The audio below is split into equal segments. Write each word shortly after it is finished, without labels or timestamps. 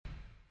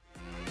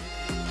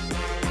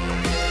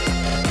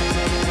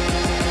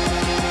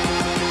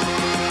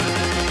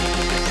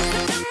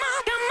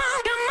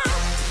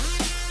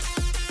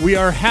We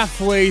are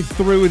halfway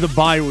through the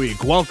bye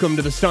week. Welcome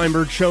to the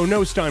Steinberg Show.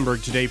 No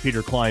Steinberg today.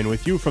 Peter Klein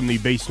with you from the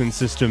Basement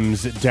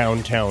Systems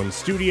downtown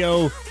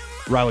studio.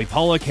 Riley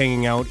Pollock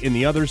hanging out in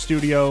the other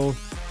studio.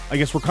 I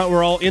guess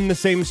we're all in the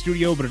same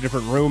studio, but a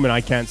different room, and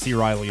I can't see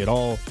Riley at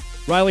all.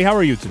 Riley, how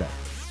are you today?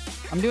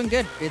 I'm doing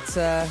good. It's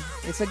a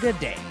good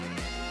day.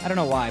 I don't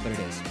know why, but it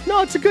is.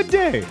 No, it's a good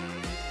day.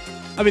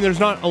 I mean, there's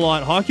not a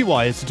lot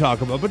hockey-wise to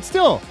talk about, but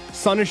still,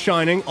 sun is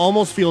shining.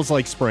 Almost feels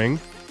like spring.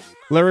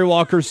 Larry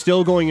Walker's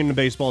still going into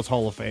baseball's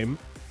Hall of Fame.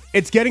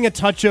 It's getting a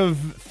touch of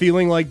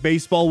feeling like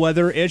baseball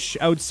weather-ish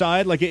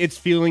outside. Like it's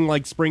feeling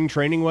like spring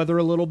training weather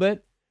a little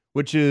bit,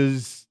 which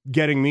is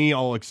getting me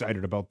all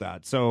excited about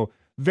that. So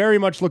very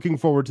much looking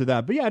forward to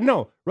that. But yeah,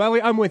 no,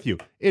 Riley, I'm with you.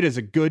 It is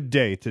a good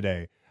day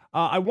today.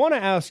 I want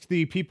to ask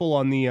the people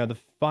on the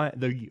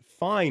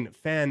fine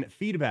fan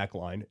feedback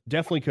line.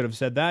 Definitely could have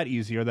said that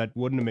easier. That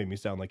wouldn't have made me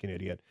sound like an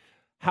idiot.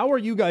 How are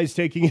you guys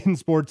taking in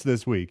sports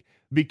this week?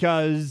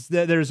 Because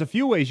there's a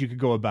few ways you could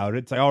go about it.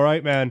 It's like, all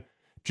right, man,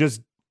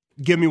 just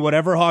give me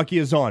whatever hockey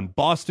is on.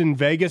 Boston,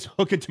 Vegas,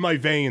 hook it to my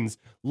veins.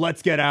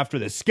 Let's get after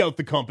this. Scout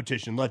the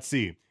competition. Let's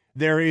see.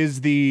 There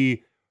is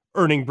the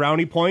earning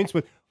brownie points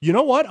with, you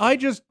know what? I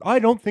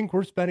don't think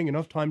we're spending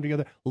enough time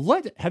together.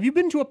 Have you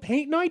been to a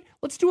paint night?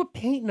 Let's do a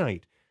paint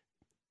night.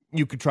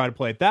 You could try to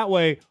play it that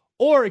way.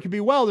 Or it could be,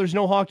 well, there's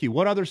no hockey.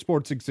 What other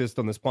sports exist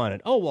on this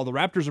planet? Oh, well, the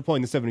Raptors are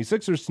playing the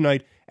 76ers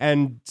tonight,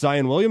 and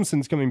Zion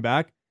Williamson's coming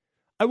back.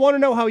 I want to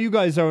know how you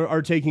guys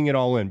are taking it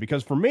all in,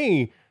 because for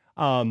me,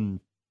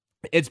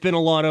 it's been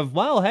a lot of,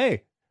 well,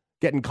 hey,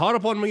 getting caught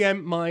up on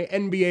my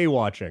NBA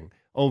watching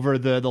over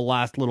the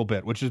last little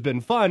bit, which has been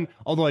fun,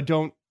 although I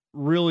don't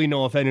really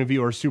know if any of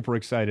you are super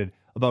excited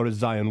about a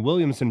Zion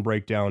Williamson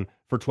breakdown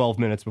for 12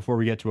 minutes before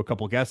we get to a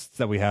couple guests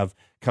that we have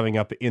coming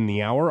up in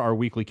the hour. Our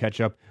weekly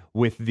catch-up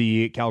with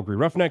the Calgary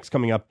Roughnecks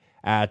coming up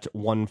at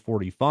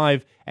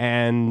 1:45,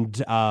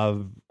 and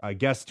a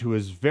guest who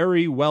is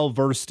very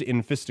well-versed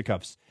in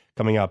fisticuffs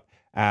coming up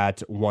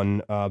at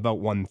about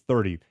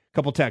 1:30.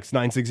 Couple texts,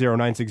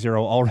 960-960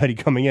 already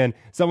coming in.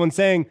 Someone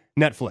saying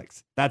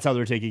Netflix. That's how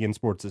they're taking in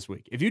sports this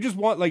week. If you just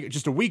want like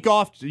just a week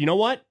off, you know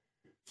what?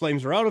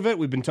 Flames are out of it.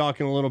 We've been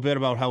talking a little bit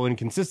about how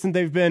inconsistent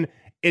they've been.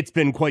 It's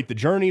been quite the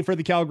journey for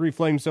the Calgary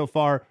Flames so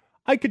far.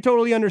 I could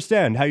totally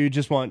understand how you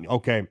just want,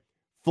 okay,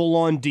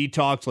 full-on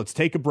detox. Let's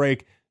take a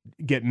break,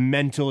 get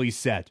mentally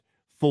set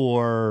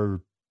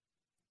for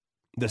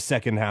the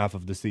second half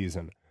of the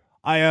season.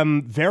 I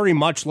am very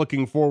much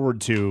looking forward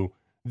to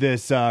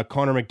this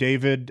Connor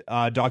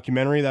McDavid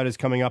documentary that is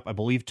coming up, I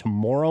believe,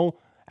 tomorrow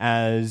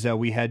as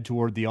we head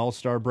toward the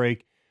All-Star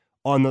break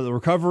on the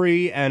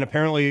recovery, and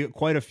apparently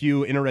quite a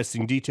few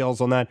interesting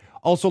details on that.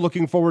 Also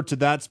looking forward to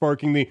that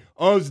sparking the,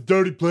 it's a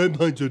dirty play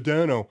by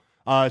Giordano.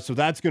 So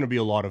that's going to be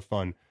a lot of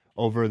fun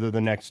over the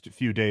next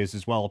few days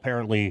as well.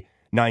 Apparently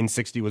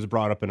 960 was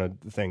brought up in a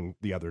thing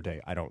the other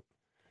day. I don't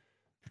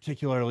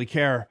particularly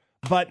care,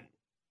 but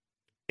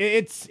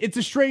it's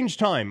a strange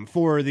time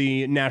for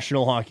the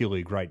National Hockey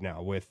League right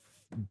now, with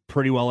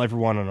pretty well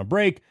everyone on a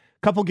break.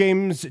 Couple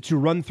games to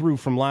run through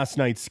from last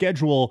night's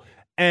schedule,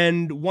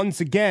 and once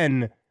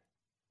again,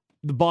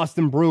 the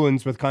Boston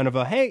Bruins with kind of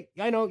a, hey,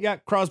 I know, yeah,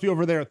 Crosby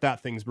over there,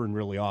 that thing's been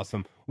really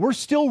awesome. We're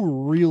still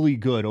really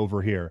good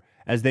over here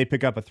as they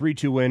pick up a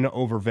 3-2 win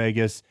over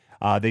Vegas.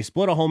 They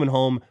split a home and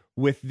home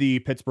with the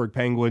Pittsburgh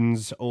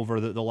Penguins over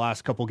the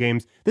last couple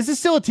games. This is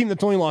still a team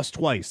that's only lost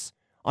twice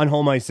on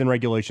home ice in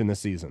regulation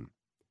this season.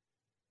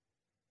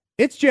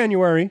 It's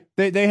January.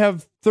 They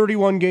have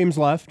 31 games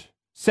left,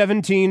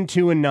 17,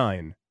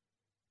 2-9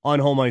 on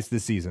home ice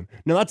this season.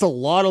 Now, that's a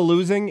lot of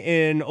losing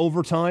in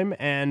overtime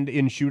and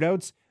in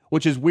shootouts,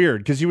 which is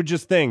weird because you would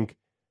just think,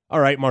 all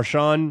right,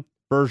 Marchand,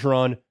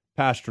 Bergeron,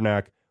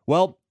 Pasternak,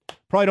 well,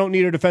 probably don't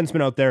need a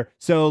defenseman out there,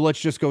 so let's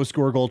just go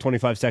score a goal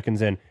 25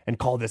 seconds in and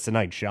call this a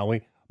night, shall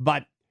we?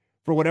 But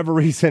for whatever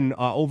reason,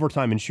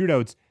 overtime and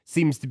shootouts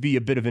seems to be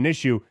a bit of an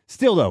issue.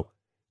 Still, though,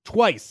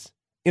 twice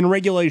in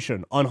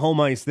regulation on home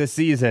ice this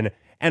season,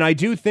 and I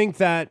do think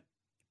that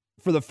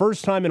for the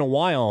first time in a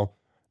while,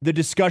 the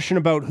discussion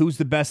about who's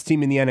the best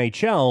team in the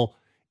NHL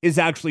is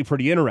actually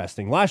pretty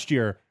interesting. Last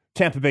year,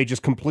 Tampa Bay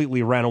just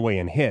completely ran away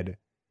and hid.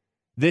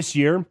 This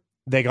year,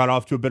 they got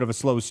off to a bit of a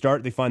slow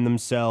start. They find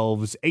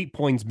themselves 8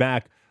 points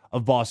back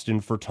of Boston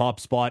for top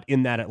spot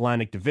in that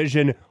Atlantic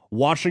Division.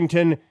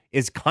 Washington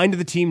is kind of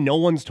the team no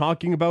one's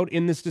talking about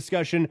in this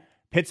discussion.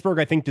 Pittsburgh,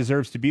 I think,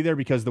 deserves to be there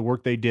because of the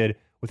work they did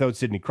without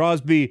Sidney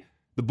Crosby.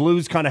 The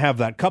Blues kind of have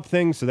that cup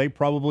thing, so they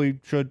probably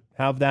should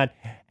have that.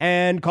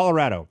 And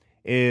Colorado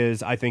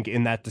is, I think,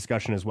 in that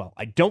discussion as well.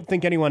 I don't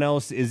think anyone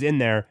else is in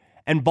there.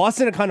 And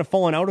Boston had kind of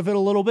fallen out of it a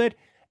little bit.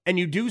 And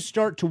you do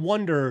start to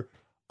wonder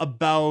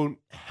about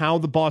how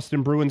the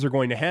Boston Bruins are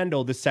going to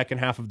handle the second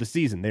half of the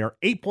season. They are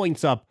 8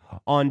 points up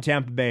on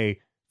Tampa Bay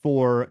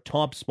for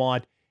top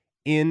spot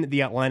in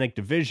the Atlantic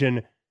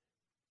Division.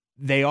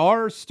 They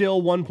are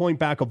still 1 point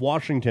back of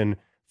Washington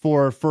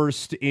for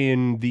first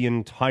in the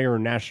entire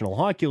National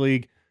Hockey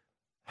League.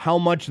 How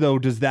much, though,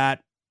 does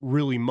that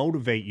really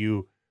motivate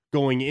you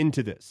going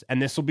into this.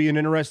 And this will be an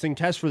interesting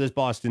test for this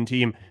Boston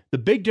team. The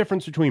big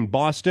difference between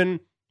Boston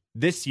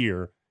this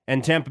year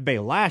and Tampa Bay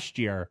last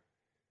year,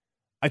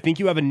 I think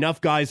you have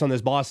enough guys on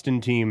this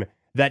Boston team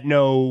that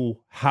know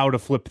how to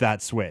flip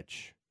that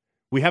switch.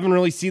 We haven't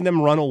really seen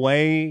them run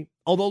away.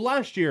 Although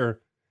last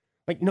year,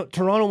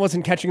 Toronto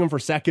wasn't catching them for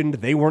second.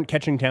 They weren't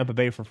catching Tampa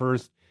Bay for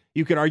first.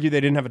 You could argue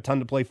they didn't have a ton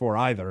to play for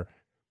either.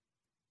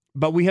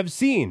 But we have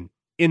seen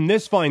in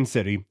this fine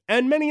city,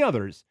 and many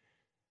others,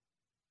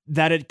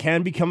 that it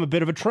can become a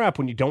bit of a trap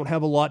when you don't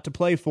have a lot to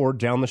play for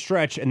down the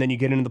stretch, and then you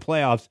get into the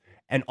playoffs,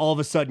 and all of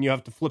a sudden you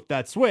have to flip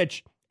that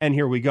switch, and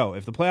here we go.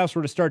 If the playoffs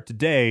were to start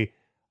today,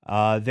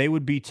 they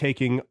would be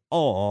taking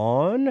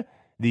on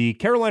the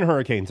Carolina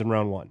Hurricanes in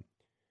round one.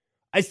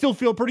 I still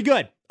feel pretty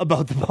good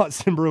about the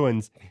Boston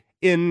Bruins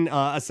in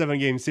a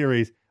 7-game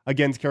series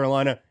against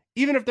Carolina,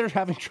 even if they're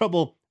having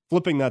trouble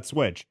flipping that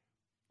switch.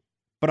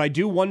 But I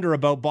do wonder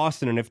about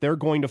Boston and if they're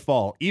going to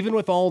fall, even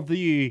with all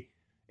the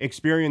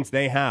experience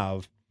they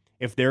have,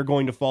 if they're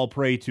going to fall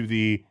prey to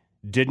the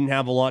didn't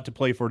have a lot to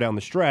play for down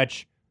the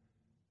stretch.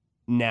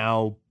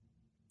 Now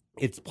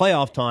it's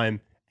playoff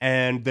time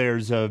and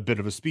there's a bit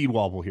of a speed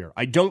wobble here.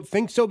 I don't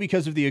think so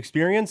because of the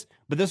experience,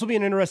 but this will be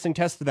an interesting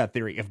test of that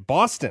theory. If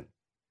Boston,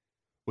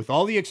 with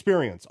all the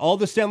experience, all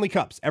the Stanley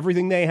Cups,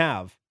 everything they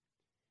have,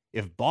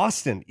 if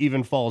Boston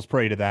even falls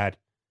prey to that,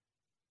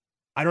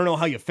 I don't know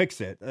how you fix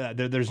it. I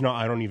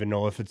don't even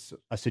know if it's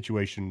a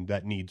situation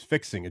that needs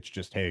fixing. It's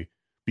just, hey,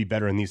 be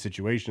better in these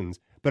situations.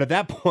 But at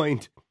that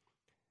point,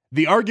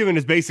 the argument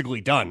is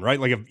basically done, right?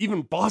 Like if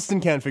even Boston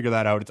can't figure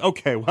that out, it's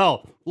okay,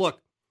 well,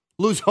 look,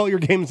 lose all your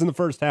games in the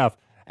first half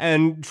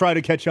and try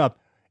to catch up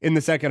in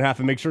the second half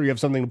and make sure you have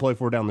something to play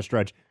for down the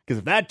stretch. Because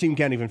if that team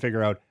can't even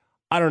figure out,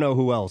 I don't know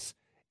who else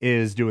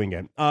is doing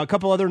it. A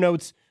couple other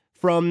notes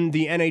from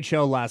the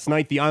NHL last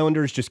night. The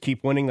Islanders just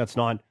keep winning. That's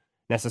not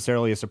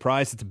necessarily a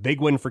surprise. It's a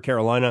big win for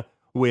Carolina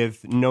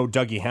with no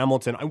Dougie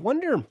Hamilton. I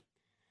wonder,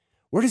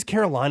 where does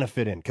Carolina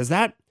fit in? Because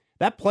that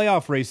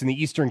playoff race in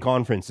the Eastern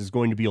Conference is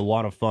going to be a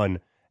lot of fun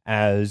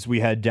as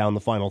we head down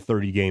the final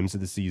 30 games of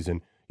the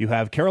season. You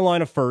have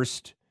Carolina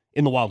first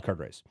in the wildcard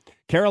race.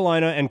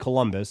 Carolina and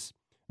Columbus.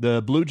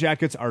 The Blue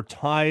Jackets are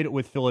tied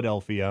with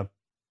Philadelphia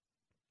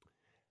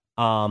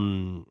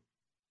for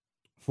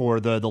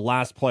the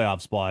last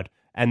playoff spot.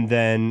 And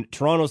then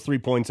Toronto's 3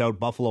 points out.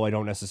 Buffalo, I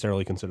don't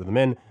necessarily consider them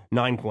in.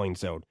 9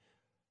 points out.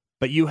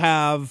 But you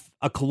have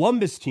a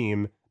Columbus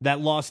team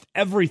that lost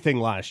everything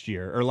last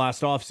year or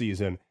last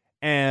offseason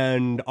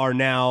and are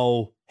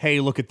now, hey,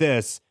 look at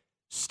this,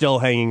 still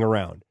hanging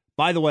around.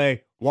 By the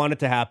way, want it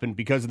to happen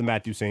because of the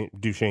Matt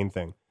Duchene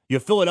thing. You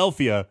have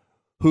Philadelphia,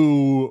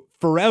 who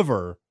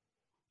forever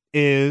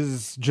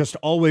is just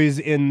always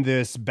in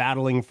this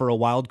battling for a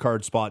wild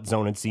card spot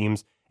zone, it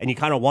seems. And you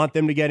kind of want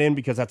them to get in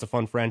because that's a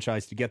fun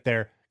franchise to get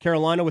there.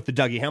 Carolina with the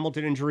Dougie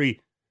Hamilton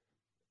injury.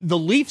 The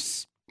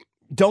Leafs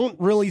don't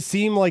really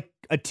seem like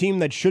a team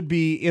that should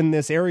be in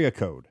this area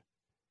code.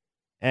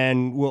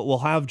 And we'll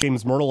have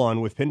James Myrtle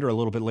on with Pinder a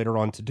little bit later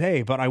on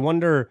today. But I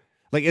wonder,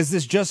 is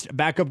this just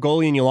backup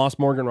goalie and you lost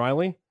Morgan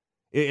Riley?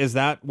 Is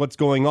that what's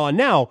going on?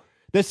 Now,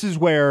 this is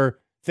where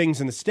things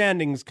in the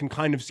standings can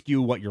kind of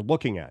skew what you're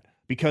looking at.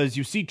 Because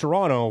you see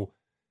Toronto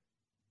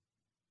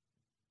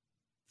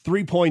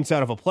 3 points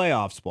out of a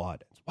playoff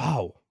spot.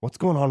 Wow, what's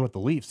going on with the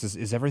Leafs?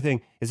 Is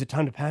it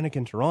time to panic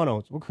in Toronto?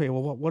 It's okay,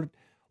 well,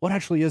 what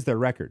actually is their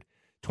record?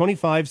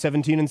 25,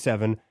 17, and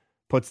 7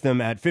 puts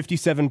them at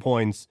 57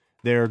 points.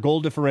 Their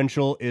goal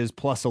differential is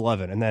plus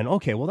 11. And then,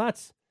 okay, well,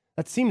 that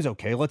seems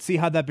okay. Let's see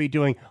how that be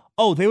doing.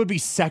 Oh, they would be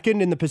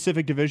second in the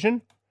Pacific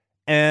Division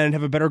and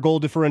have a better goal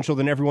differential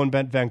than everyone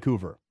but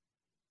Vancouver.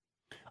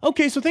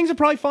 Okay, so things are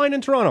probably fine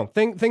in Toronto.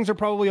 Things are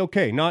probably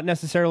okay. Not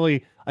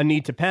necessarily a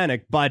need to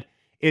panic, but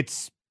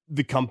it's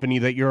the company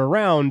that you're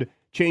around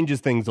changes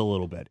things a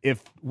little bit.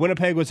 If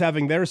Winnipeg was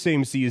having their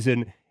same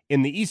season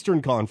in the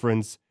Eastern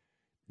Conference,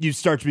 you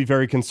start to be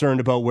very concerned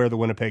about where the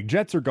Winnipeg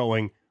Jets are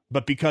going,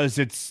 but because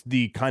it's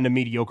the kind of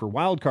mediocre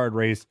wildcard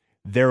race,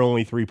 they're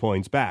only 3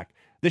 points back.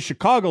 The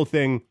Chicago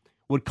thing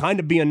would kind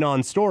of be a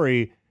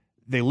non-story.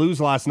 They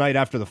lose last night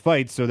after the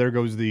fight, so there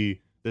goes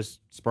this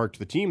sparked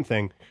the team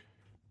thing.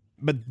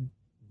 But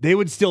they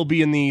would still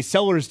be in the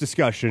sellers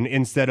discussion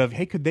instead of,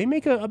 hey, could they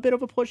make a bit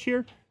of a push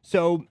here?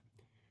 So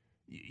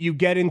you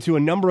get into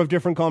a number of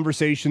different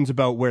conversations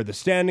about where the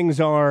standings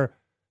are,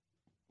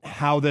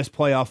 how this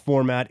playoff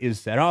format is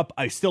set up.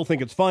 I still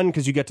think it's fun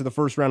because you get to the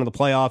first round of the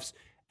playoffs,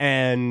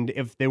 and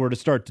if they were to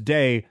start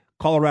today,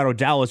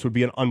 Colorado-Dallas would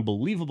be an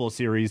unbelievable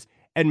series.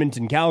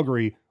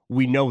 Edmonton-Calgary,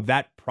 we know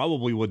that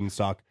probably wouldn't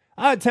suck.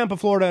 Tampa,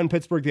 Florida, and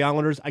Pittsburgh, the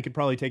Islanders, I could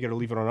probably take it or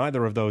leave it on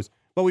either of those,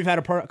 but we've had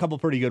a couple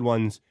pretty good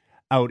ones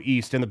out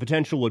east, and the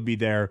potential would be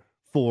there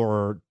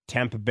for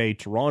Tampa Bay,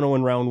 Toronto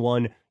in round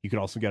one. You could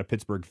also get a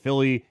Pittsburgh,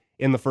 Philly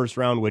in the first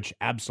round, which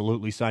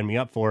absolutely sign me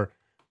up for.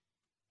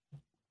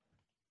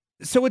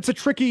 So it's a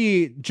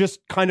tricky just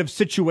kind of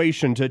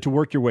situation to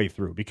work your way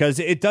through, because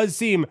it does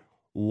seem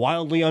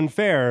wildly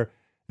unfair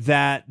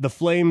that the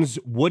Flames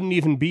wouldn't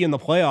even be in the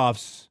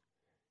playoffs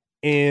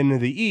in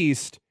the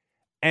East,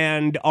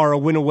 and are a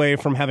win away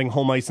from having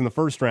home ice in the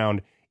first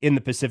round in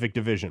the Pacific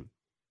Division.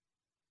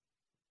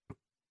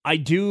 I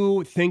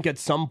do think at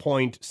some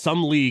point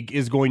some league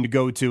is going to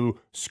go to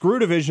screw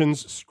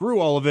divisions, screw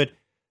all of it,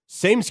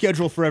 same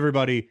schedule for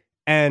everybody,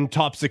 and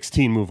top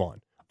 16 move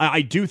on.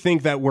 I do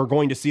think that we're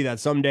going to see that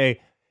someday.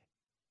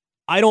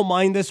 I don't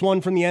mind this one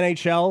from the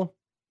NHL.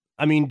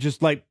 I mean,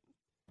 just like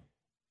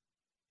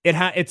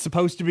it's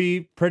supposed to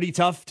be pretty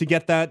tough to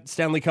get that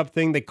Stanley Cup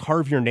thing. They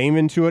carve your name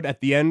into it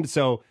at the end,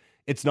 so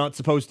it's not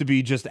supposed to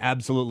be just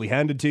absolutely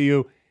handed to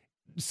you.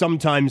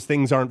 Sometimes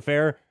things aren't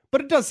fair,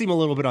 but it does seem a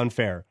little bit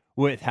unfair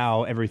with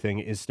how everything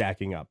is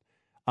stacking up.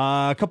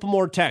 A couple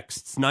more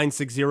texts,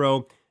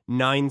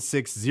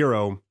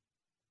 960-960.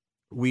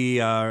 We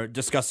are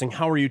discussing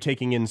how are you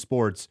taking in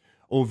sports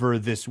over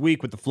this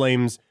week with the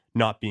Flames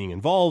not being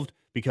involved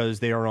because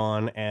they are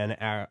on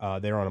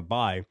a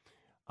bye.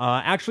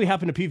 Actually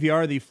happened to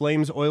PVR the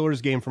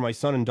Flames-Oilers game for my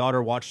son and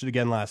daughter. Watched it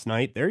again last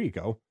night. There you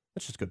go.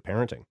 That's just good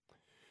parenting.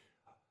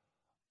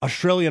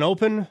 Australian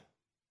Open.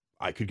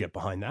 I could get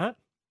behind that.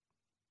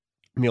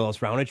 Milos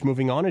Raonic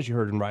moving on, as you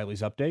heard in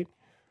Riley's update.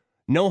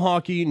 No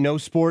hockey, no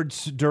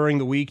sports during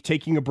the week.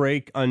 Taking a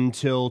break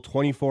until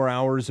 24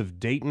 hours of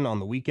Dayton on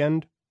the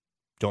weekend.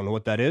 Don't know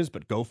what that is,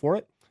 but go for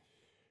it.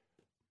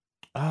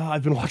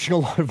 I've been watching a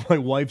lot of my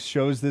wife's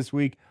shows this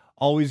week.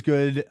 Always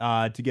good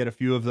to get a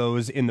few of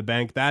those in the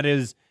bank.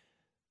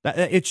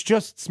 It's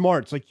just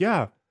smart. It's like,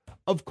 yeah,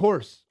 of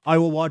course, I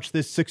will watch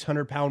this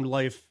 600-pound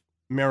life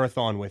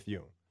marathon with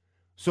you.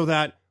 So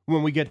that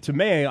when we get to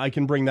May, I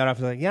can bring that up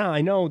and like, yeah,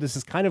 I know this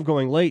is kind of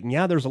going late. And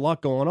yeah, there's a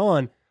lot going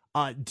on.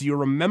 Do you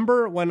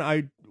remember when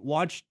I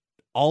watched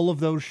all of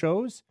those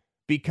shows?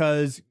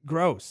 Because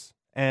gross.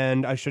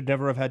 And I should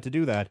never have had to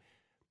do that.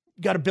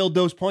 Got to build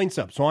those points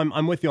up. So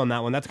I'm with you on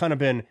that one. That's kind of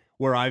been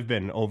where I've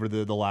been over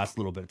the last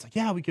little bit. It's like,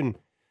 yeah, we can.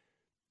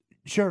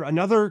 Sure,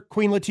 another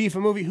Queen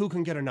Latifah movie. Who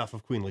can get enough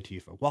of Queen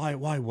Latifah?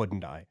 Why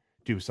wouldn't I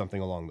do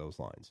something along those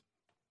lines?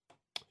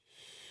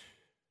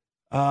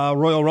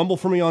 Royal Rumble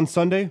for me on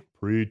Sunday.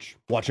 Preach.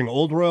 Watching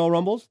old Royal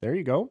Rumbles. There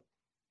you go.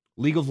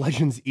 League of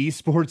Legends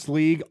Esports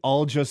League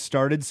all just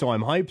started, so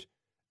I'm hyped.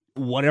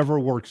 Whatever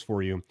works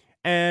for you.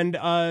 And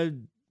I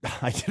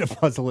did a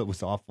puzzle. It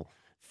was awful.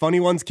 Funny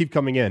ones keep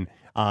coming in,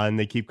 and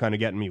they keep kind of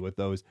getting me with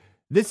those.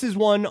 This is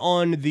one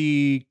on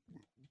the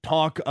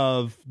talk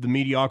of the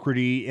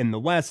mediocrity in the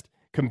West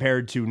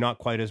compared to not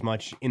quite as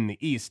much in the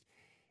East.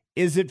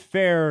 Is it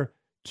fair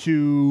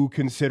to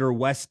consider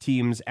West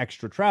teams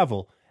extra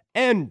travel?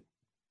 And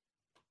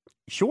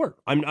sure,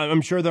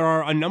 I'm sure there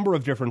are a number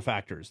of different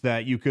factors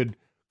that you could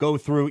go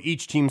through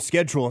each team's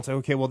schedule and say,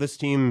 okay, well, this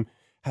team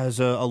has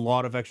a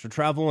lot of extra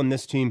travel, and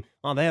this team,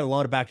 they had a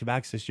lot of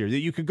back-to-backs this year.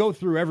 You could go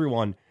through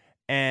everyone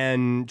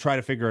and try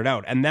to figure it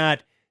out. And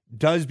that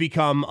does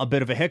become a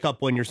bit of a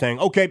hiccup when you're saying,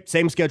 okay,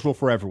 same schedule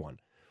for everyone.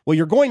 Well,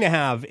 you're going to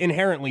have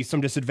inherently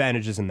some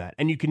disadvantages in that.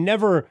 And you can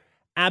never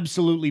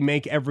absolutely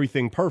make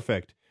everything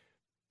perfect.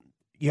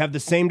 You have the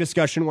same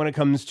discussion when it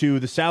comes to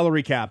the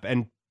salary cap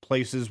and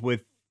places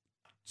with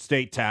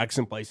state tax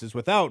and places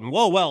without.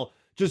 And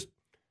just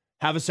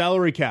have a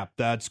salary cap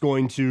that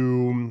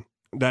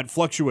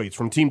fluctuates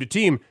from team to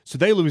team, so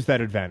they lose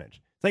that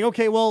advantage. It's like,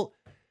 okay, well,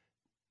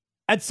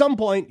 at some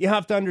point you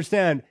have to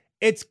understand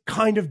it's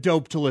kind of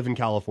dope to live in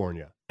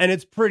California, and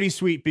it's pretty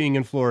sweet being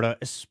in Florida,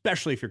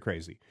 especially if you're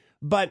crazy.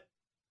 But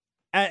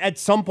at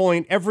some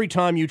point, every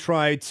time you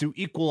try to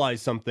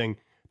equalize something,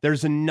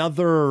 there's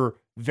another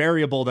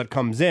variable that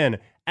comes in.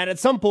 And at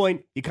some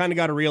point, you kind of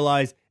got to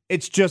realize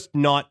it's just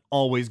not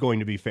always going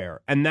to be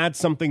fair. And that's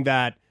something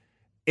that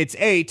it's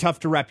A, tough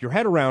to wrap your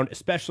head around,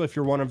 especially if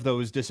you're one of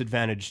those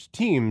disadvantaged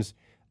teams.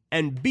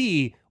 And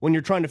B, when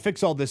you're trying to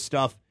fix all this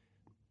stuff,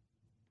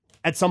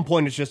 at some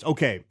point it's just,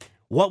 okay,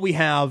 what we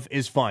have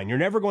is fine. You're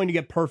never going to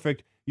get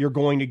perfect. You're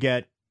going to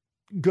get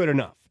good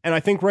enough. And I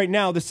think right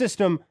now the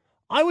system,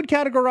 I would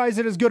categorize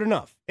it as good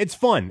enough. It's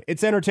fun.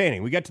 It's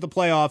entertaining. We get to the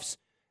playoffs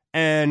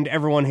and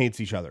everyone hates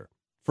each other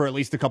for at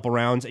least a couple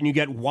rounds, and you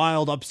get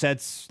wild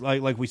upsets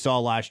like we saw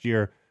last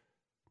year.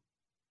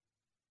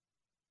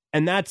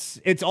 And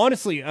it's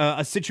honestly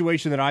a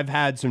situation that I've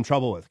had some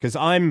trouble with, because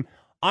I'm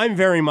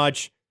very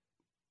much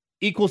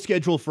equal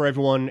schedule for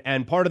everyone,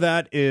 and part of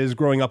that is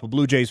growing up a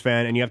Blue Jays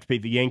fan, and you have to play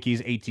the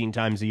Yankees 18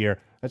 times a year.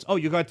 That's,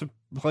 you got to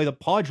play the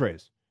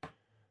Padres.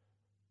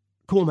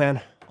 Cool,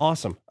 man.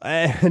 Awesome.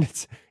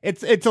 And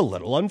it's a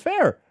little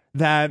unfair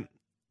that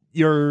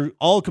you're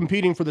all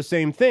competing for the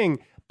same thing,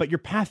 but your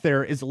path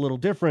there is a little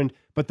different.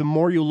 But the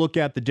more you look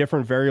at the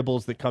different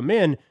variables that come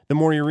in, the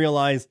more you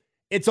realize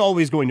it's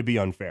always going to be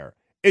unfair.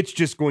 It's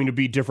just going to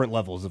be different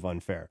levels of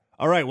unfair.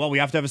 All right, well, we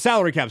have to have a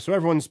salary cap, so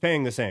everyone's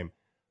paying the same.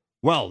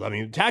 Well, I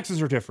mean,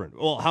 taxes are different.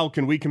 Well, how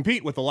can we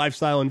compete with the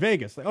lifestyle in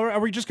Vegas? Or are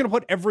we just going to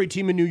put every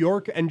team in New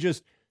York and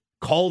just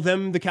call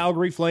them the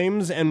Calgary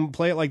Flames and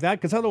play it like that?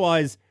 Because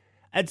otherwise,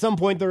 at some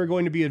point, there are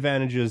going to be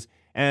advantages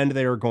and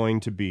there are going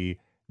to be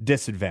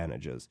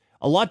disadvantages.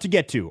 A lot to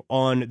get to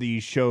on the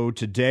show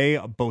today,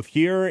 both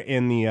here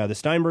in the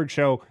Steinberg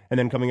show and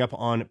then coming up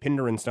on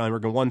Pinder and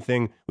Steinberg. And one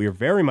thing we are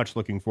very much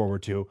looking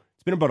forward to,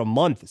 It's been about a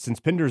month since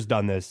Pinder's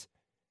done this.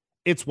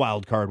 It's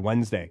Wild Card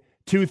Wednesday,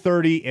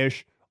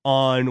 2:30-ish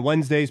on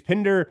Wednesdays.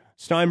 Pinder,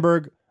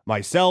 Steinberg,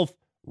 myself,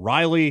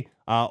 Riley,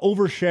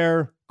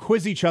 overshare,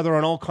 quiz each other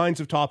on all kinds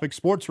of topics,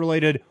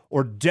 sports-related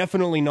or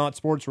definitely not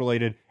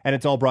sports-related, and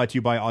it's all brought to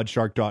you by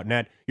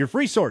oddshark.net, your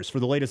free source for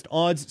the latest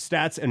odds,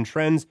 stats, and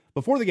trends.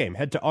 Before the game,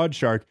 head to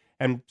Oddshark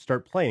and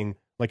start playing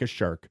like a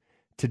shark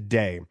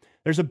today.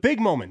 There's a big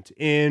moment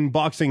in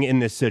boxing in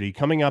this city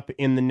coming up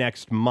in the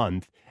next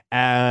month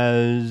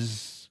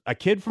as a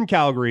kid from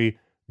Calgary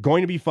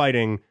going to be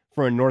fighting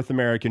for a North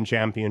American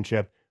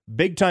championship.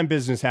 Big time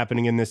business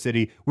happening in this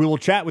city. We will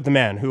chat with the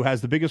man who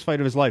has the biggest fight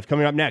of his life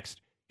coming up next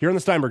here on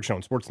the Steinberg Show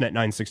on Sportsnet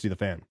 960 The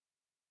Fan.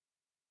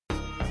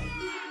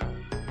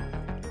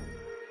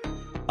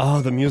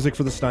 Oh, the music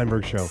for the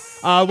Steinberg Show.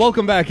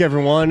 Welcome back,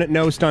 everyone.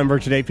 No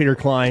Steinberg today. Peter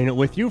Klein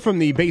with you from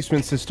the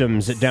Basement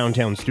Systems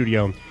downtown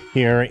studio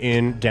here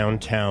in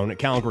downtown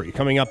Calgary.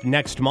 Coming up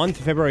next month,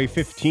 February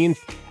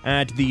 15th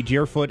at the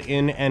Deerfoot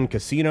Inn and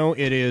Casino.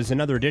 It is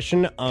another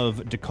edition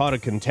of Dakota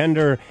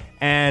Contender.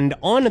 And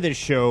on this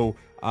show,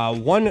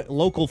 one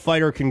local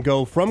fighter can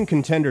go from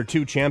contender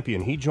to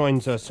champion. He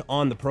joins us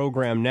on the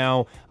program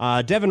now.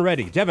 Devin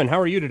Reti. Devin, how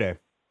are you today?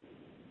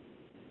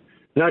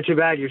 Not too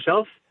bad.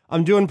 Yourself?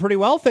 I'm doing pretty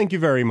well, thank you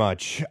very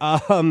much.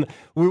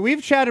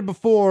 We've chatted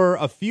before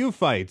a few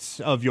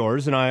fights of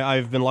yours, and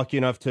I've been lucky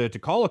enough to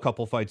call a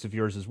couple fights of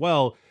yours as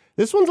well.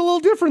 This one's a little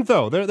different,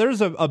 though. There's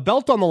a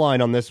belt on the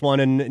line on this one,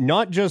 and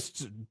not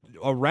just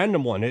a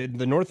random one.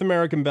 The North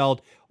American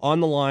belt on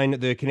the line,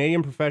 the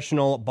Canadian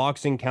Professional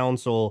Boxing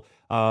Council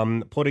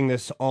putting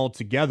this all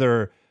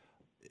together.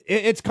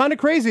 It's kind of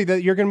crazy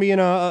that you're going to be in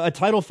a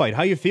title fight.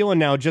 How you feeling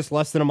now, just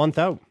less than a month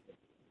out?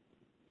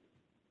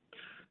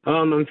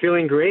 I'm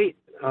feeling great.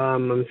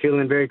 I'm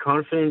feeling very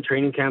confident.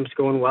 Training camp's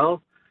going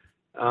well.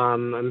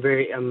 I'm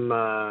very,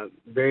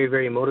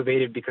 very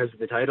motivated because of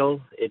the title.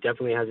 It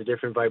definitely has a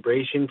different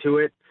vibration to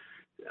it.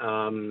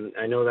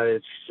 I know that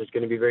it's just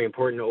going to be very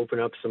important to open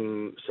up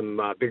some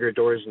bigger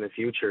doors in the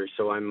future.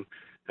 So I'm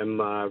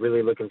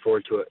really looking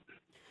forward to it.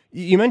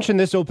 You mentioned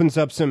this opens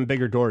up some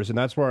bigger doors, and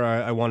that's where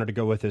I wanted to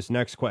go with this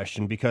next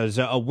question, because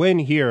a win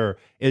here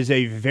is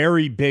a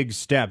very big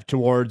step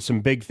towards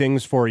some big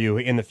things for you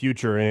in the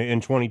future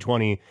in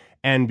 2020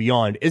 and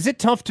beyond. Is it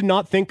tough to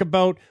not think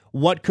about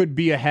what could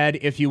be ahead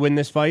if you win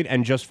this fight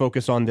and just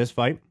focus on this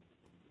fight?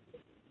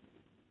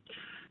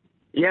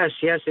 Yes,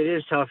 it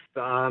is tough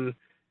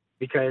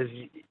because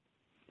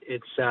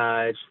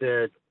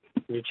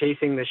you're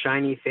chasing the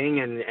shiny thing,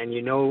 and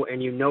you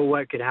know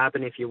what could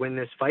happen if you win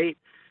this fight.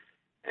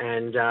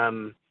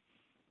 And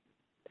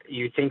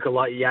you think a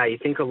lot. Yeah, you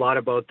think a lot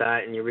about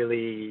that, and you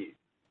really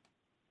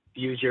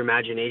use your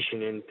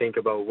imagination and think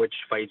about which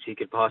fights he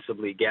could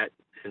possibly get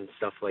and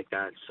stuff like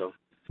that. So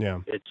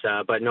yeah, it's.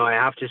 But no, I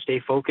have to stay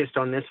focused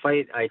on this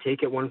fight. I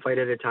take it one fight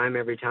at a time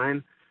every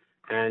time,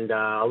 and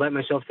I'll let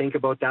myself think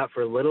about that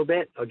for a little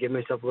bit. I'll give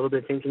myself a little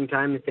bit of thinking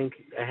time to think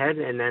ahead,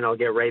 and then I'll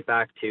get right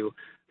back to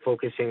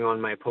focusing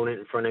on my opponent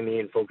in front of me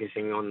and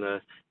focusing on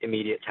the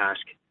immediate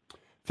task.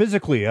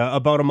 Physically,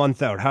 about a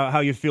month out, how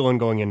you feeling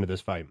going into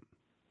this fight?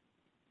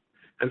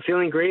 I'm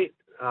feeling great.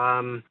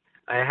 I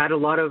had a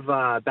lot of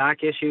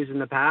back issues in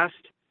the past,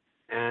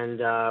 and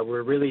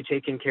we're really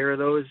taking care of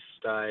those.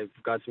 I've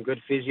got some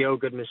good physio,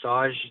 good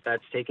massage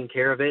that's taking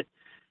care of it,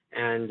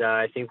 and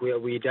I think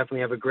we definitely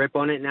have a grip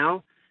on it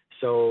now.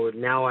 So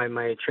now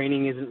my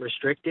training isn't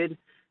restricted.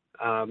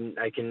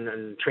 I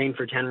can train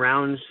for 10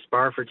 rounds,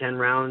 spar for 10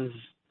 rounds,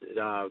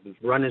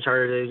 run as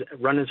hard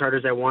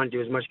as I want,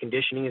 do as much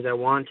conditioning as I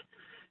want.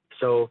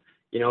 So,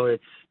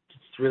 it's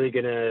really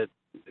going to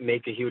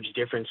make a huge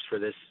difference for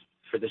this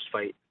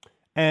fight.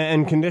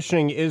 And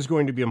conditioning is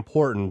going to be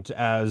important,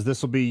 as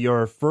this will be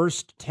your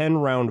first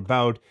 10-round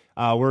bout.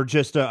 We're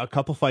just a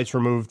couple fights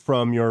removed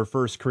from your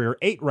first career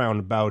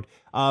 8-round bout.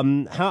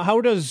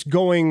 How does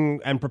going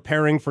and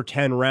preparing for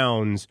 10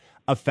 rounds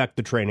affect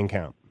the training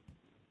camp?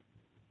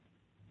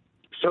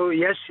 So,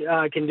 yes,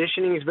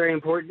 conditioning is very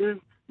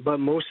important, but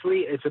mostly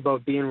it's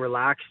about being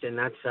relaxed, and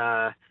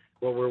that's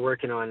what we're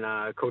working on.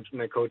 My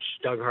coach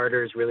Doug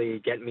Harder is really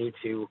getting me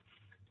to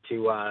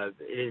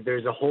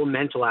there's a whole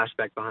mental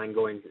aspect behind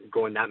going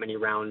that many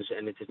rounds,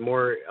 and it's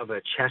more of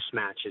a chess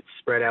match. It's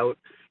spread out.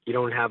 You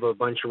don't have a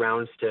bunch of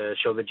rounds to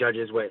show the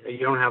judges what you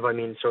don't have.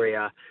 Only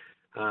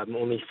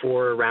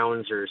 4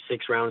 rounds or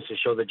 6 rounds to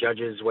show the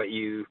judges what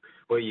you've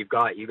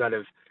got. You got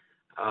to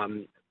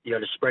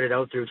spread it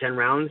out through 10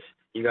 rounds.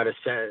 You got to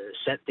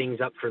set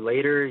things up for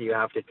later. You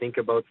have to think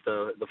about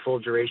the full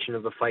duration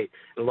of the fight.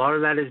 And a lot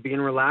of that is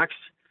being relaxed.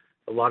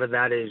 A lot of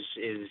that is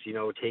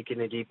taking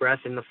a deep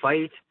breath in the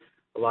fight.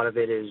 A lot of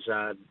it is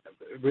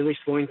really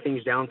slowing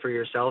things down for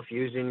yourself,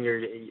 using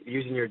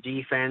your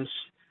defense,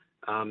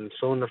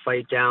 slowing the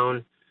fight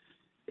down.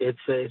 It's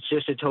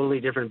just a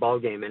totally different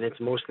ballgame, and it's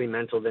mostly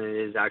mental than it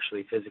is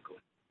actually physical.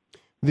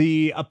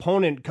 The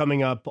opponent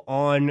coming up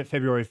on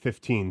February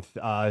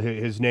 15th,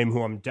 his name,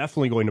 who I'm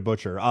definitely going to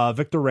butcher,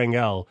 Victor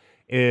Rangel,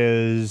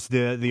 is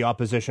the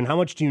opposition. How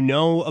much do you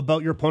know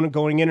about your opponent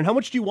going in, and how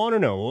much do you want to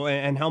know,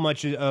 and how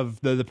much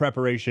of the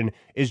preparation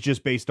is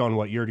just based on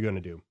what you're going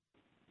to do?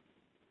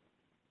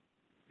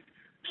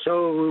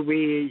 So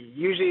we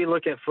usually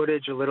look at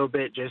footage a little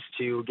bit just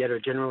to get a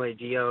general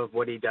idea of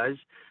what he does.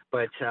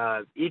 But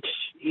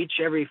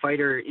every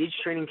fighter, each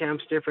training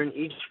camp's different.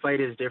 Each fight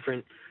is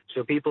different.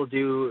 So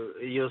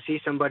you'll see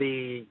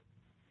somebody,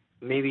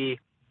 maybe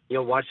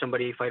you'll watch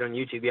somebody fight on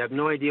YouTube. You have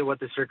no idea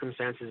what the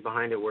circumstances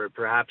behind it were.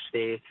 Perhaps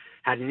they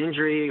had an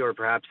injury, or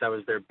perhaps that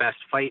was their best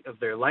fight of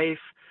their life.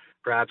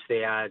 Perhaps they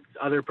had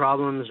other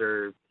problems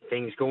or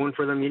things going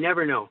for them. You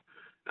never know.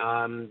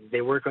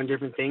 They work on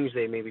different things.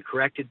 They maybe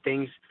corrected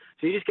things.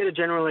 So you just get a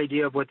general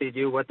idea of what they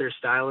do, what their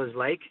style is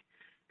like,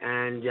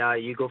 and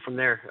you go from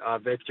there.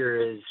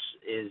 Victor is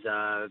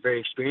very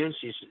experienced.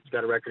 He's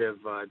got a record of,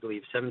 I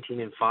believe,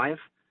 17-5,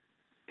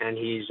 and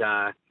he's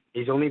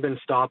only been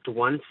stopped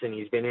once, and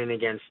he's been in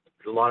against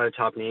a lot of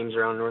top names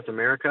around North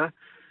America.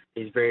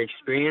 He's very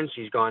experienced.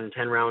 He's gone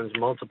 10 rounds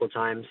multiple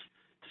times.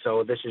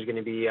 So this is going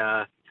to be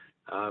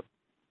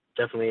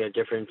definitely a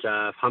different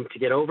hump to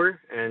get over,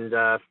 and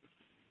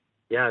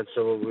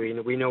so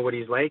we know what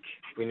he's like.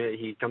 We know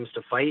he comes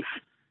to fight.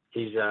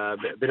 He's a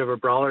bit of a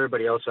brawler,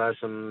 but he also has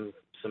some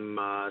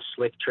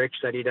slick tricks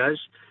that he does.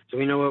 So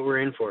we know what we're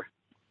in for.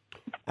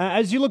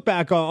 As you look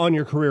back on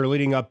your career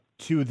leading up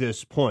to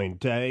this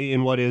point,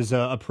 in what is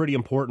a pretty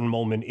important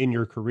moment in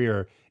your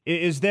career,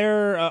 is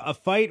there a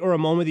fight or a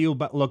moment that you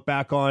look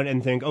back on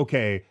and think,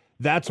 okay,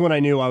 that's when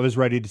I knew I was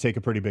ready to take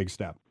a pretty big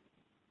step?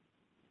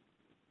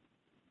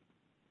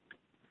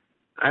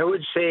 I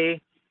would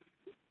say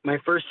my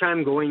first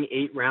time going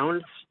 8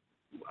 rounds,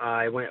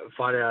 I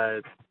fought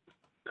a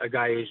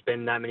guy who's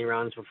been that many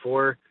rounds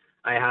before.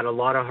 I had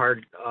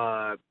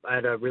I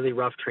had a really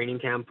rough training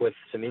camp with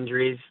some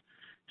injuries,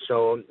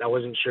 so I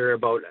wasn't sure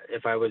about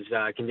if I was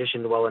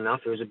conditioned well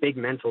enough. It was a big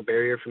mental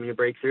barrier for me to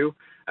break through.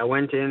 I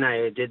went in,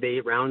 I did the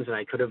 8 rounds, and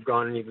I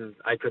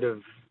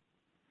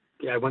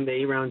won the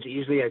 8 rounds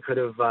easily. I could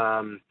have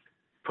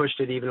pushed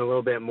it even a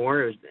little bit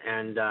more,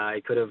 and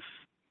I could have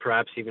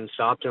perhaps even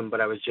stopped him,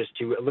 but I was just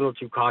a little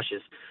too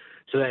cautious.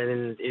 So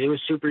then it was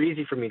super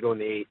easy for me going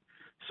to 8.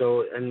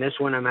 So in this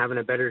one, I'm having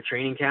a better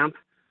training camp.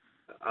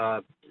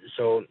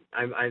 So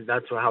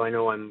that's how I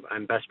know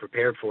I'm best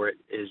prepared for it,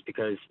 is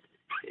because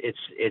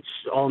it's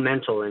all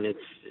mental, and it's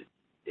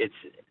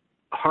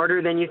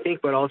harder than you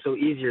think, but also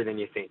easier than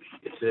you think.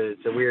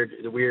 It's a weird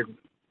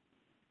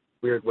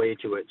way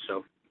to it.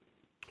 So.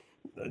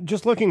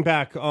 Just looking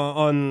back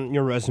on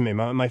your resume,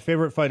 my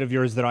favorite fight of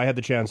yours that I had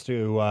the chance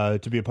to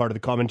be a part of the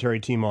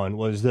commentary team on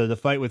was the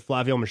fight with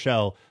Flavio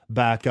Michel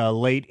back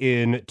late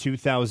in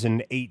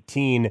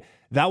 2018.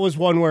 That was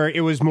one where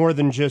it was more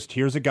than just,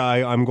 here's a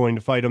guy, I'm going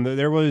to fight him.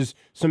 There was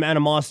some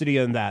animosity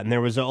in that, and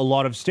there was a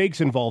lot of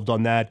stakes involved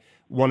on that.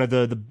 One of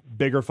the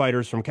bigger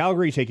fighters from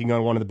Calgary taking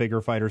on one of the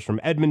bigger fighters from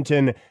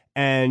Edmonton,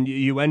 and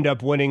you end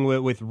up winning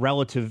with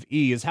relative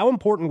ease. How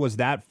important was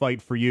that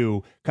fight for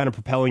you, kind of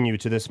propelling you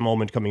to this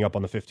moment coming up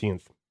on the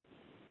 15th?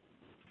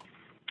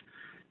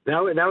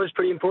 That was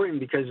pretty important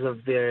because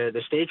of the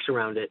stakes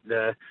around it,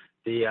 the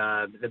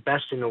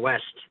best in the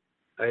West.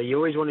 You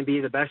always want to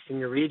be the best in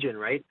your region,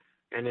 right?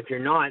 And if you're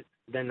not,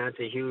 then that's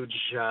a huge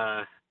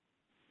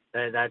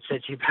that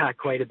sets you back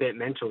quite a bit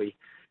mentally.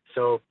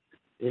 So,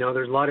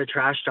 there's a lot of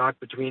trash talk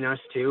between us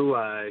too.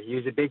 He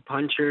was a big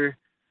puncher.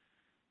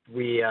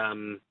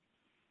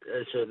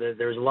 So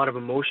there's a lot of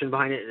emotion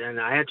behind it, and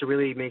I had to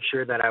really make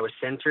sure that I was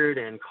centered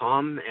and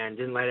calm and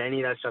didn't let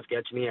any of that stuff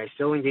get to me. I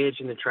still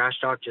engaged in the trash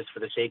talk just for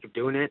the sake of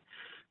doing it,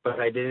 but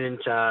I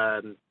didn't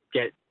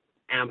get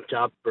amped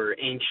up or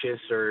anxious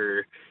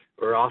or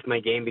off my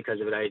game because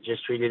of it. I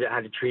just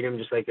had to treat him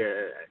just like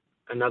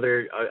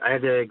another. I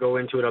had to go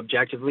into it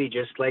objectively,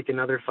 just like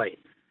another fight,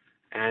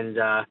 and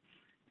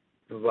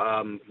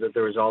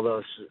there was all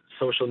those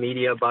social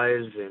media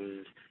buzz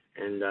and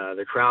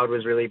the crowd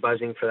was really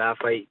buzzing for that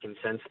fight. You can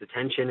sense the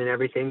tension and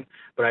everything,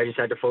 but I just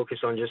had to focus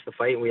on just the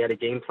fight. And we had a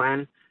game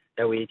plan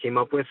that we came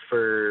up with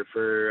for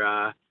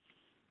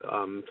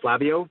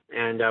Flavio,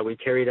 and we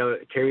carried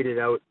it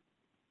out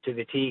to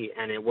the T,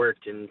 and it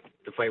worked, and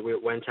the fight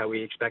went how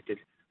we expected.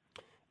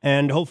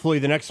 And hopefully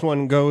the next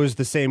one goes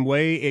the same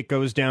way. It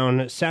goes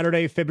down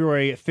Saturday,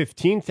 February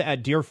 15th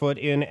at Deerfoot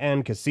Inn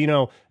and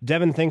Casino.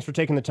 Devin, thanks for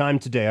taking the time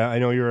today. I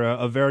know you're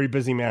a very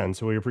busy man,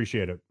 so we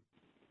appreciate it.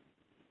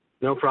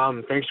 No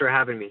problem. Thanks for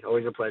having me.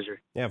 Always a pleasure.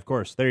 Yeah, of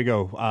course. There you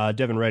go.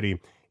 Devin Reti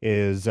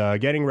is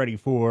getting ready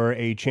for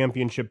a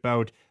championship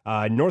bout.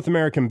 North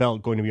American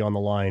belt going to be on the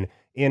line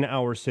in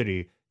our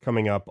city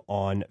coming up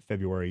on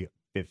February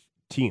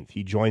 15th.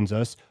 He joins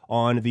us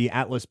on the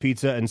Atlas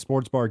Pizza and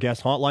Sports Bar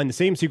guest hotline. The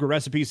same secret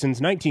recipe since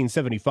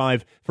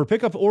 1975. For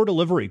pickup or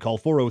delivery, call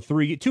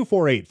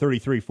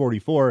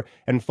 403-248-3344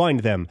 and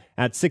find them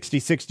at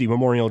 6060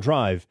 Memorial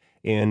Drive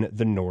in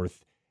the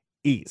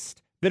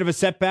Northeast. Bit of a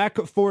setback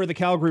for the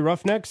Calgary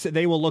Roughnecks.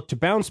 They will look to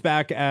bounce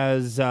back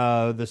as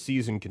the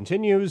season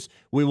continues.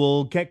 We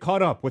will get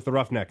caught up with the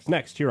Roughnecks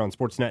next here on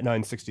Sportsnet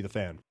 960 The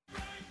Fan.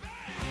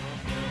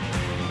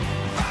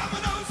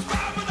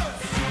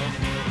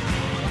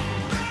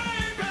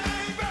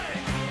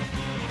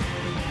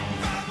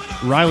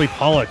 Riley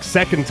Pollock,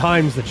 second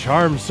time's the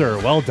charm, sir.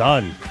 Well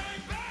done.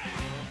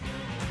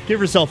 Give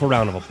yourself a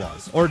round of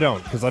applause. Or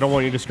don't, because I don't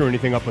want you to screw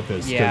anything up with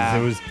this. Yeah.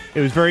 It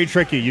was very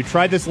tricky. You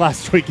tried this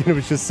last week and it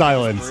was just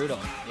silence. Brutal.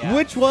 Yeah.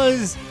 Which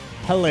was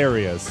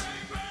hilarious.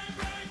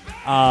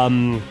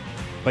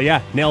 But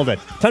yeah, nailed it.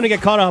 Time to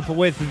get caught up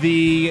with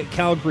the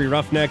Calgary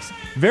Roughnecks.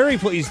 Very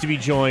pleased to be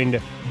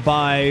joined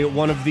by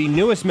one of the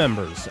newest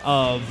members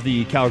of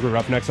the Calgary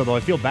Roughnecks, although I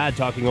feel bad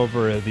talking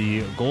over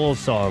the goal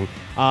song.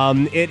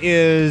 It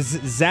is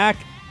Zach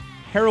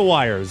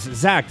Herreweyers.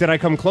 Zach, did I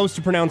come close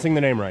to pronouncing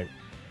the name right?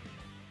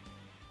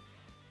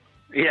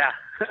 Yeah.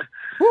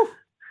 Whew.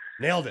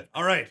 Nailed it.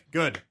 All right,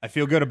 good. I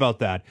feel good about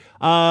that.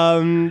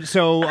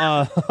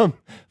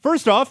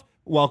 First off,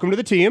 welcome to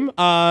the team.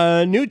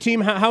 New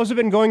team. How's it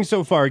been going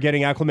so far,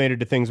 getting acclimated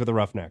to things with the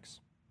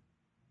Roughnecks?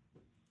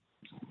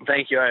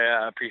 Thank you.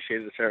 I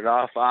appreciate it to start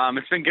off.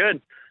 It's been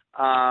good.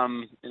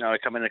 I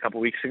come in a couple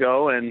weeks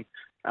ago, and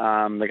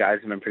the guys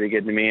have been pretty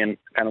good to me and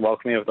kind of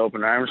welcomed me with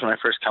open arms when I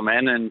first come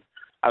in. And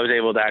I was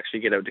able to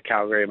actually get out to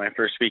Calgary my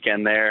first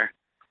weekend there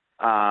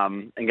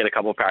and get a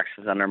couple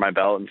practices under my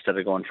belt instead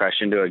of going fresh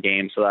into a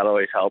game. So that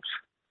always helps.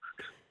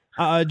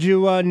 Do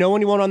you know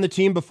anyone on the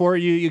team before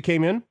you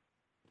came in?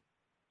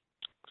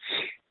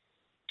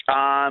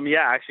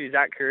 Yeah, actually,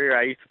 Zach Courier.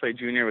 I used to play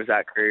junior with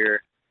Zach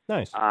Courier.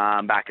 Nice.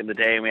 Back in the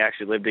day, and we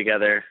actually lived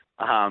together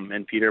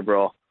in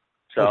Peterborough.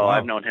 So Oh, wow.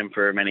 I've known him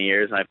for many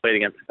years, and I played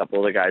against a couple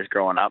of the guys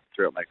growing up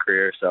throughout my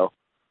career. So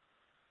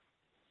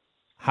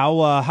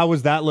How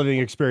was that living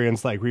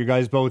experience like? Were you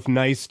guys both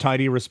nice,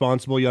 tidy,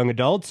 responsible young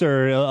adults,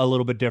 or a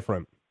little bit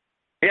different?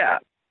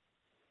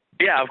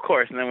 yeah, of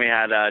course. And then we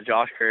had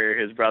Josh Courier,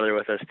 his brother,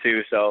 with us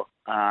too. So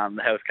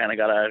the house kind of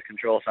got out of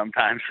control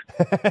sometimes.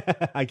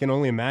 I can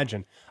only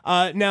imagine.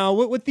 Now,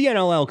 with the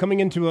NLL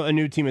coming into a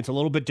new team, it's a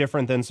little bit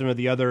different than some of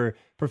the other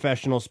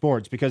professional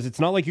sports because it's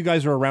not like you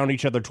guys are around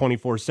each other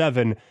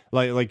 24/7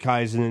 like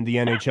guys in the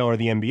NHL or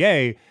the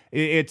NBA.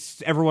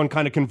 It's everyone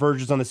kind of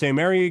converges on the same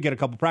area, you get a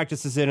couple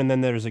practices in, and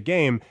then there's a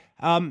game.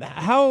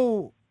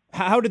 How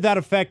did that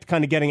affect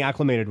kind of getting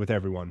acclimated with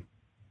everyone?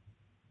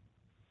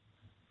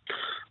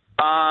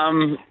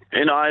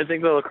 I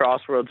think the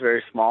lacrosse world's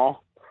very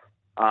small.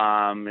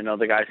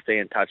 The guys stay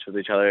in touch with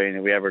each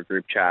other. We have our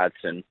group chats,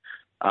 and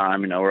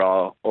we're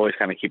all always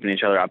kind of keeping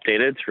each other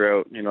updated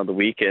throughout the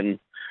week and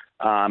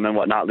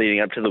whatnot leading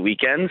up to the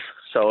weekends.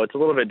 So it's a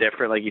little bit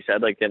different, like you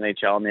said, like the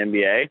NHL and the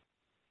NBA.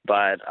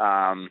 But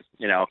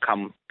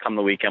come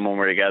the weekend when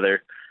we're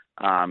together,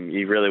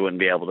 you really wouldn't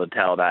be able to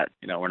tell that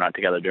we're not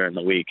together during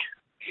the week.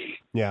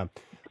 Yeah.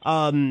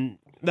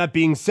 That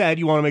being said,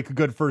 you want to make a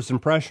good first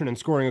impression, and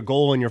scoring a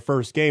goal in your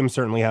first game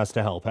certainly has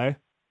to help, hey?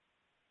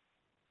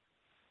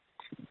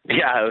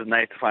 Yeah, it was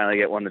nice to finally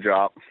get one to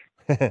drop.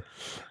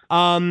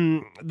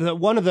 One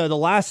of the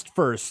last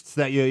firsts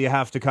that you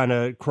have to kind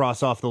of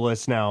cross off the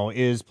list now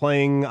is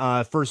playing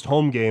first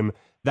home game.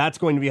 That's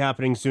going to be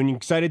happening soon. You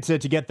excited to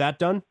get that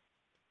done?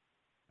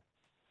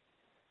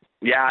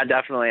 Yeah,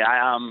 definitely.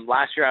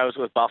 Last year I was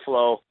with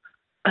Buffalo,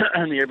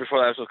 and the year before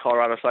that I was with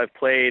Colorado, so I've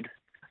played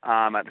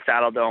at the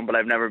Saddle Dome, but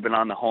I've never been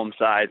on the home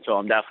side, so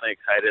I'm definitely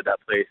excited. That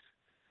place,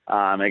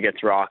 it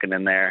gets rocking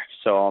in there,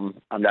 so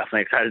I'm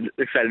definitely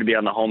excited to be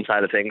on the home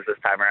side of things this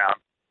time around.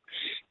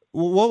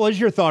 What was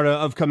your thought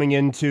of coming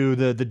into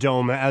the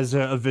Dome as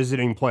a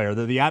visiting player?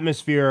 The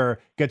atmosphere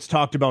gets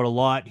talked about a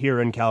lot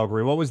here in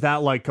Calgary. What was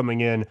that like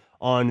coming in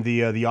on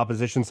the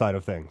opposition side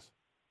of things?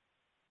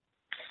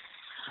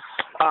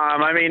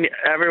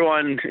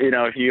 Everyone,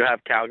 if you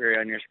have Calgary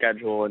on your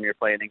schedule and you're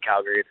playing in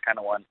Calgary, it's kind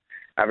of when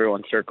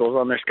everyone circles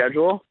on their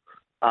schedule,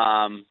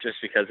 just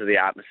because of the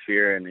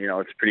atmosphere. And,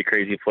 it's a pretty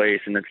crazy place,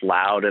 and it's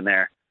loud in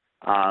there.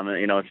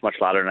 It's much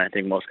louder than I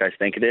think most guys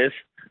think it is.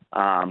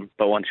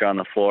 But once you're on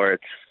the floor,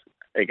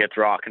 it gets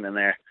rocking in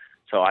there.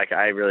 So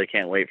I really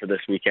can't wait for this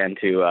weekend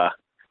to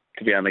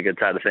be on the good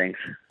side of things.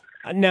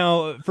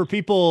 Now, for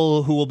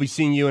people who will be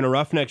seeing you in a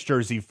Roughnecks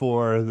jersey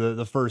for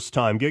the first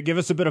time, give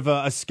us a bit of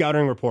a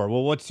scouting report.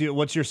 Well, what's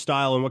your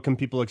style, and what can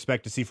people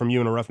expect to see from you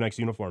in a Roughnecks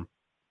uniform?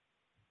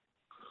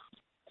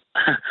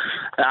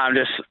 I'm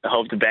just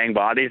hope to bang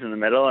bodies in the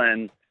middle,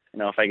 and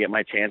if I get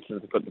my chances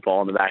to put the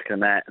ball in the back of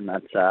the net, and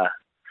that's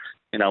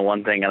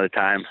one thing at a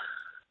time.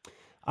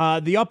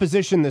 The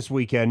opposition this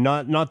weekend,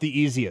 not the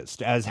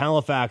easiest, as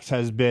Halifax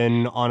has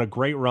been on a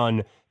great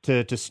run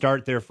to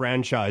start their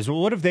franchise. Well,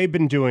 what have they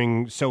been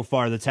doing so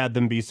far that's had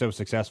them be so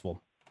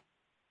successful?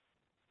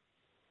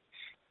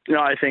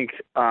 I think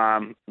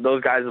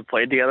those guys have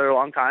played together a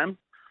long time.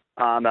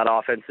 That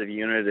offensive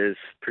unit is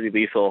pretty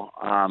lethal.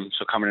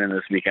 So coming in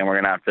this weekend,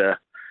 we're going to have to,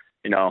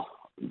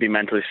 be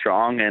mentally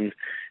strong and,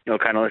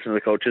 kind of listen to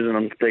the coaches,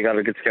 and they got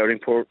a good scouting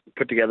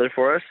put together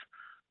for us.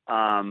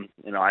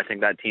 I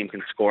think that team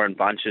can score in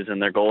bunches,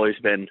 and their goalie's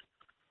been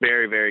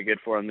very, very good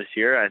for them this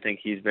year. I think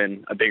he's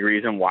been a big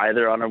reason why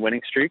they're on a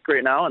winning streak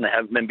right now, and they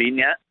haven't been beaten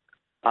yet.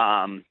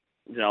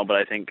 But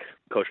I think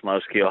Coach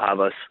Milowski will have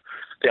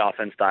the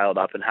offense dialed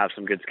up and have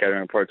some good scouting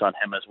reports on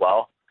him as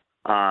well,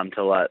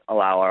 to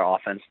allow our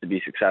offense to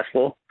be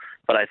successful.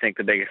 But I think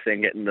the biggest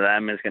thing getting to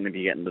them is going to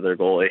be getting to their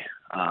goalie.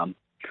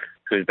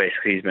 who's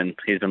basically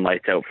he's been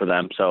lights out for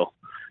them. So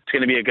it's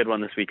going to be a good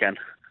one this weekend.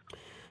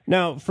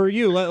 Now, for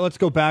you, let's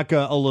go back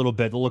a little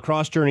bit. The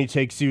lacrosse journey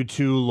takes you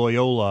to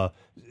Loyola.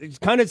 It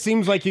kind of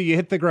seems like you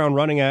hit the ground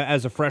running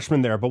as a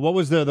freshman there, but what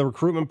was the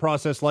recruitment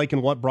process like,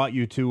 and what brought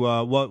you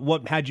to,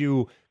 what had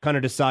you kind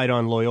of decide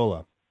on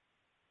Loyola?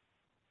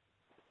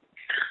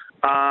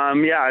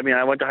 Yeah, I mean,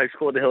 I went to high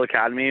school at the Hill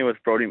Academy with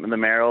Brody and the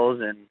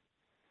Merrills, and,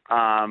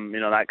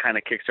 that kind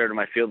of kickstarted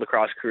my field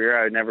lacrosse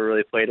career. I never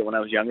really played it when I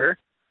was younger.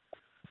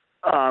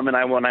 And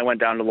when I went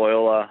down to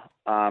Loyola,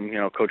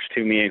 Coach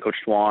Toomey and Coach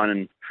Swan,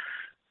 and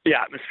the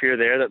atmosphere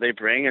there that they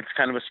bring, it's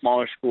kind of a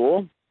smaller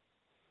school.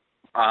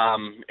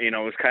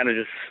 It was kind of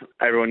just,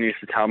 everyone used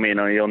to tell me,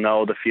 you'll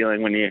know the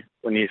feeling when you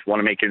want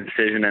to make your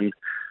decision. And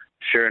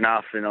sure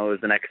enough, it was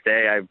the next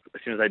day. As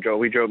soon as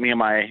me and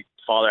my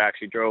father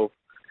actually drove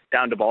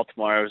down to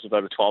Baltimore. It was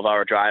about a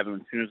 12-hour drive.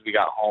 And as soon as we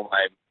got home,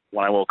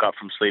 when I woke up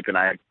from sleep, and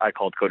I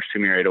called Coach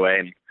Toomey right away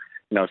and,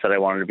 said I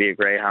wanted to be a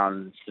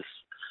Greyhound. It's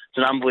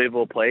an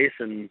unbelievable place,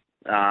 and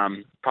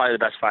probably the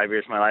best 5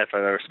 years of my life I've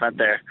ever spent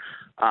there.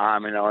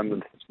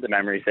 And the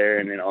memories there,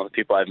 and the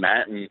people I've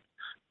met, and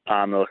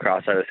the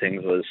lacrosse side of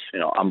things was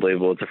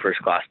unbelievable. It's a first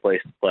class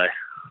place to play.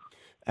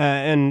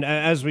 And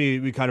as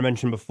we kind of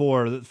mentioned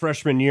before, the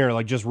freshman year,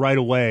 like just right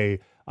away,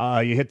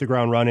 you hit the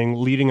ground running,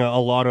 leading a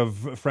lot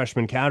of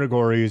freshman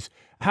categories.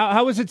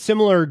 How is it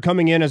similar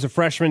coming in as a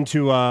freshman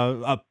to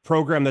a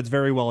program that's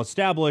very well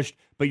established,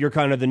 but you're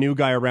kind of the new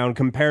guy around,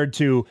 compared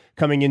to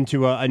coming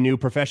into a new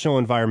professional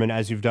environment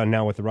as you've done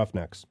now with the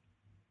Roughnecks?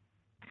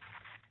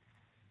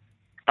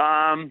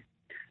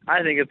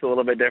 I think it's a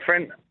little bit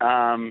different.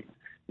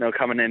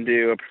 Coming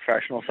into a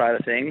professional side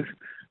of things,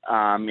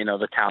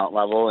 the talent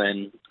level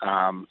and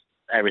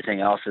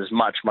everything else is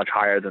much, much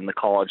higher than the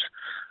college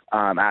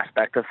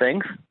aspect of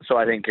things. So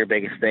I think your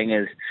biggest thing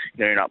is,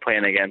 you're not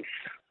playing against,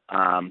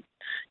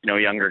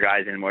 younger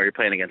guys anymore. You're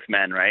playing against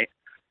men, right?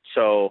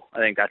 So I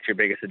think that's your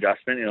biggest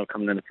adjustment,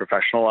 coming in the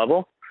professional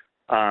level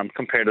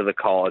compared to the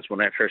college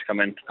when I first come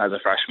in as a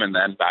freshman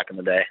then back in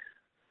the day.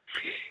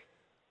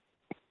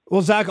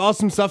 Well, Zach,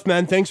 awesome stuff,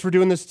 man. Thanks for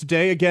doing this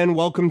today. Again,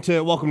 welcome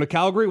to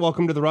Calgary.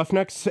 Welcome to the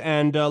Roughnecks,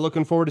 and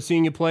looking forward to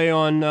seeing you play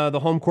on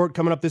the home court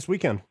coming up this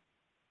weekend.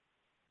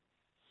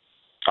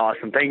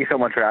 Awesome. Thank you so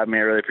much for having me.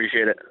 I really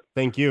appreciate it.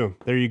 Thank you.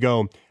 There you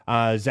go.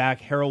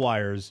 Zach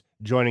Herreweyers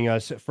joining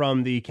us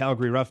from the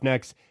Calgary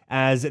Roughnecks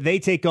as they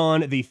take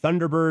on the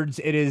Thunderbirds.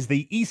 It is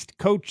the East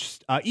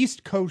Coast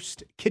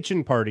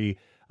Kitchen Party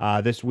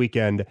this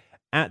weekend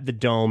at the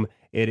Dome.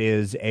 It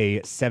is a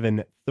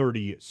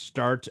 7:30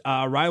 start.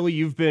 Riley,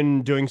 you've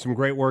been doing some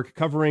great work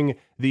covering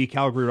the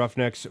Calgary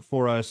Roughnecks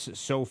for us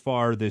so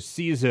far this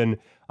season.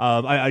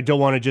 I don't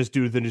want to just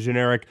do the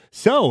generic,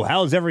 so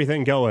how's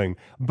everything going?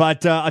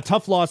 But a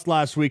tough loss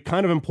last week,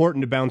 kind of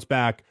important to bounce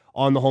back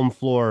on the home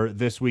floor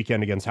this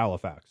weekend against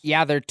Halifax.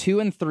 Yeah, they're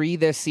 2-3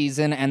 this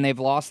season, and they've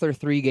lost their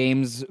 3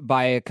 games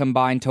by a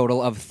combined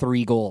total of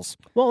 3 goals.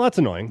 Well, that's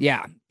annoying.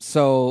 Yeah,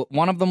 so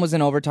one of them was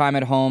in overtime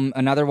at home.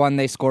 Another one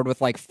they scored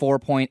with like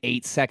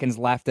 4.8 seconds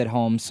left at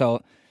home.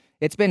 So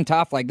it's been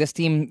tough. Like, this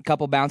team, a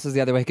couple bounces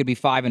the other way, could be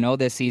 5-0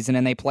 this season,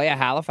 and they play a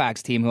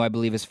Halifax team who I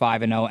believe is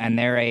 5-0, and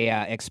they're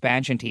a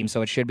expansion team,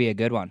 so it should be a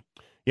good one.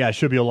 Yeah, it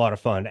should be a lot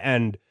of fun.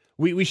 And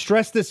we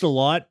stress this a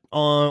lot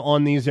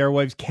on these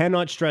airwaves.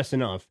 Cannot stress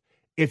enough.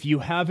 If you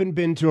haven't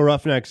been to a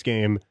Roughnecks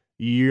game,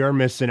 you're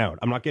missing out.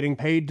 I'm not getting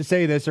paid to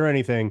say this or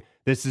anything.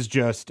 This is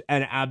just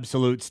an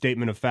absolute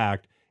statement of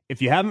fact.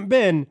 If you haven't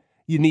been,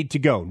 you need to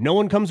go. No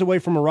one comes away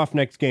from a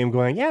Roughnecks game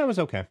going, yeah, it was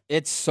okay.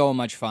 It's so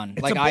much fun.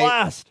 It's a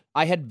blast.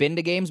 I had been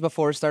to games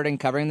before starting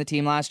covering the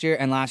team last year,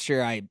 and last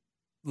year I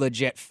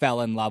legit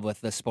fell in love with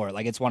the sport.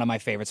 Like, it's one of my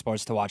favorite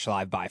sports to watch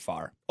live by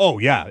far. Oh,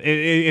 yeah.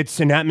 It's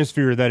an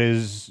atmosphere that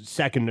is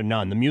second to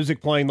none. The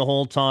music playing the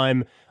whole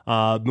time.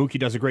 Mookie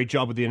does a great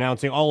job with the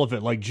announcing. All of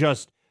it, like,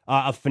 just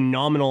a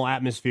phenomenal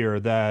atmosphere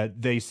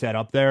that they set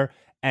up there.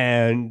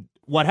 And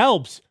what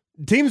helps,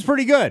 team's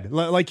pretty good.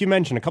 Like you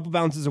mentioned, a couple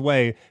bounces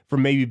away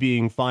from maybe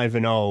being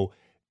 5-0.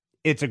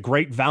 It's a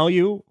great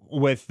value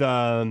with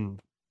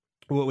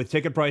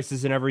ticket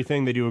prices and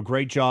everything. They do a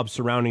great job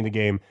surrounding the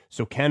game,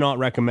 so cannot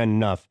recommend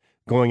enough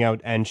going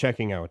out and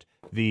checking out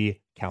the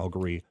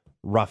Calgary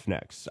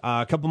Roughnecks.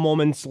 A couple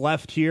moments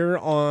left here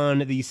on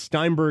the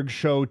Steinberg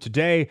Show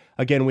today.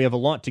 Again, we have a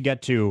lot to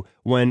get to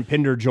when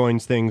Pinder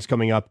joins things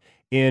coming up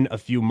in a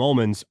few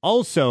moments.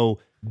 Also,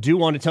 do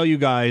want to tell you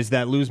guys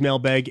that Lou's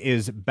Mailbag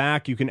is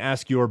back. You can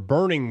ask your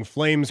burning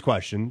flames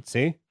question.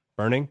 See?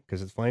 Burning,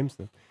 because it's flames.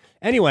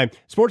 Anyway,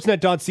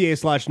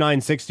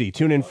 sportsnet.ca/960.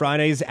 Tune in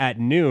Fridays at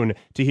noon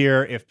to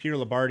hear if Peter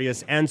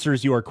Labardius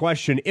answers your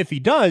question. If he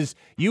does,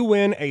 you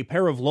win a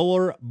pair of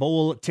Lower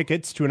Bowl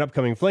tickets to an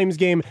upcoming Flames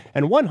game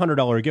and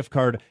 $100 gift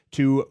card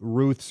to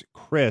Ruth's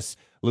Chris.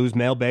 Lou's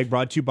Mailbag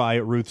brought to you by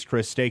Ruth's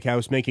Chris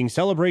Steakhouse. Making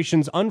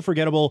celebrations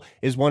unforgettable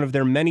is one of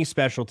their many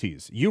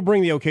specialties. You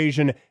bring the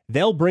occasion,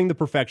 they'll bring the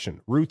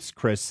perfection. Ruth's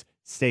Chris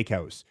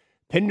Steakhouse.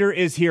 Pinder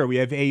is here. We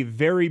have a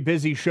very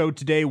busy show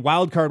today.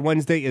 Wildcard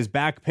Wednesday is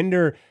back.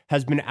 Pinder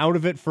has been out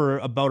of it for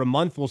about a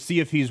month. We'll see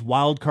if he's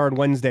Wildcard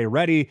Wednesday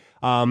ready.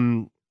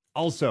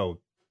 Also,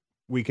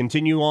 we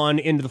continue on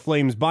into the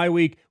Flames bye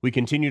week. We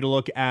continue to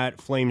look at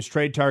Flames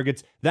trade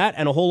targets. That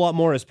and a whole lot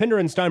more as Pinder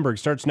and Steinberg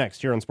starts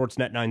next here on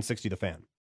Sportsnet 960 The Fan.